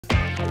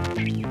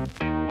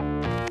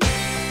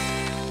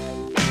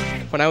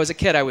When I was a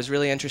kid, I was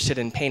really interested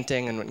in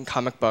painting and in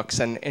comic books,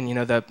 and you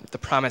know, the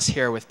promise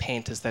here with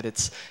paint is that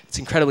it's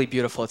incredibly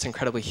beautiful, it's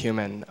incredibly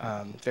human,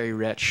 very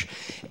rich.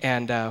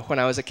 And when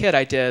I was a kid,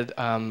 I did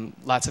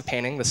lots of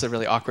painting. This is a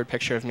really awkward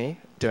picture of me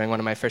doing one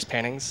of my first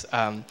paintings,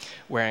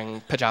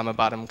 wearing pajama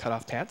bottom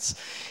cutoff pants,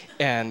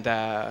 and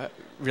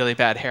really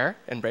bad hair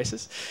and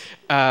braces.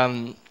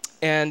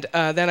 And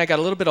then I got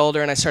a little bit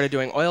older and I started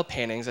doing oil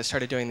paintings. I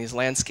started doing these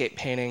landscape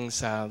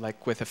paintings,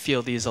 like with a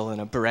field easel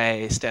and a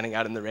beret standing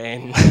out in the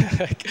rain,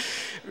 like,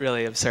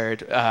 really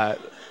absurd.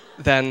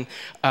 Then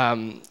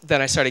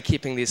I started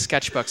keeping these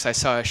sketchbooks. I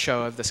saw a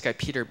show of this guy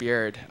Peter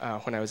Beard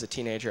when I was a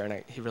teenager,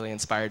 and he really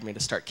inspired me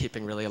to start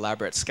keeping really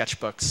elaborate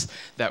sketchbooks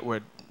that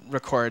would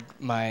record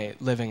my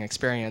living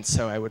experience.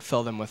 So I would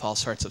fill them with all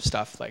sorts of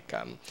stuff, like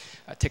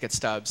ticket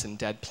stubs and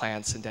dead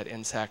plants and dead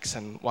insects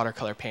and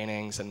watercolor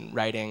paintings and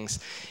writings.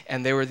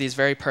 And they were these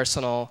very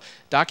personal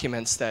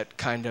documents that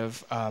kind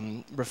of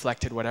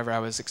reflected whatever I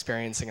was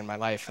experiencing in my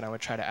life, and I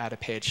would try to add a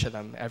page to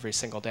them every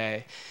single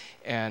day.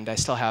 And I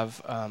still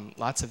have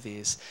lots of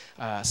these.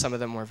 Some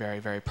of them were very,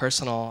 very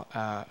personal.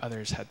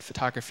 Others had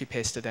photography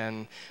pasted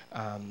in.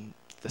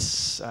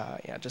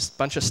 Yeah, just a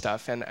bunch of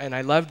stuff. And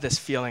I loved this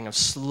feeling of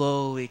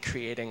slowly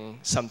creating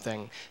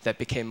something that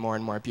became more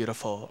and more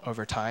beautiful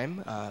over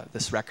time,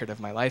 this record of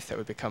my life that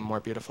would become more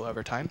beautiful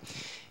over time.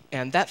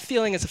 And that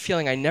feeling is a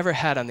feeling I never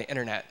had on the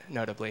internet,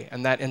 notably.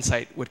 And that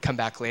insight would come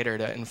back later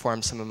to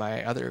inform some of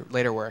my other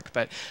later work.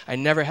 But I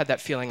never had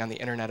that feeling on the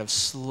internet of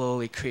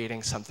slowly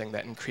creating something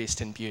that increased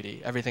in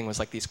beauty. Everything was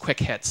like these quick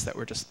hits that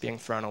were just being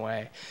thrown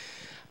away.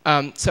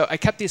 So I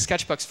kept these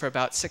sketchbooks for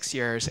about 6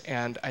 years,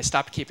 and I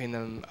stopped keeping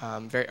them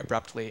very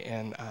abruptly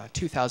in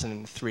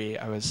 2003.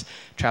 I was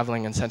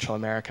traveling in Central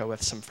America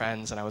with some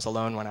friends, and I was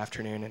alone one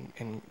afternoon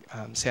in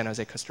San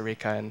Jose, Costa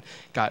Rica, and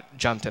got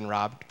jumped and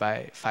robbed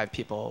by 5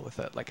 people with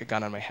like a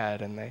gun on my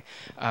head, and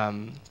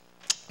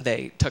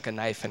they took a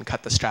knife and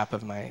cut the strap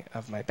of my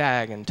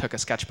bag and took a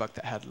sketchbook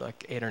that had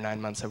like 8 or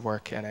 9 months of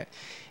work in it,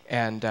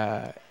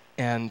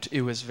 and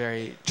it was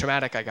very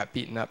traumatic. I got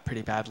beaten up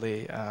pretty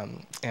badly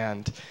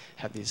and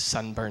had these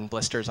sunburned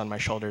blisters on my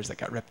shoulders that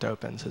got ripped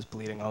open, so I was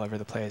bleeding all over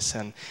the place.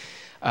 And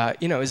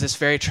you know, it was this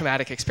very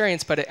traumatic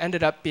experience, but it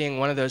ended up being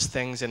one of those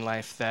things in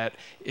life that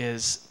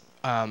is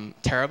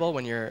terrible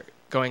when you're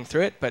going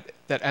through it, but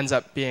that ends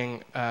up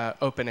being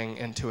opening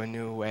into a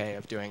new way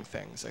of doing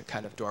things, a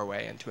kind of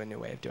doorway into a new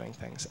way of doing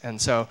things. And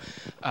so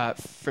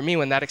for me,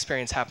 when that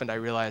experience happened, I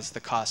realized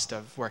the cost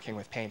of working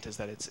with paint is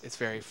that it's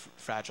very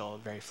fragile,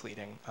 very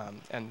fleeting.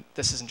 And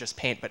this isn't just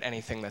paint, but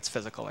anything that's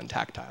physical and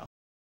tactile.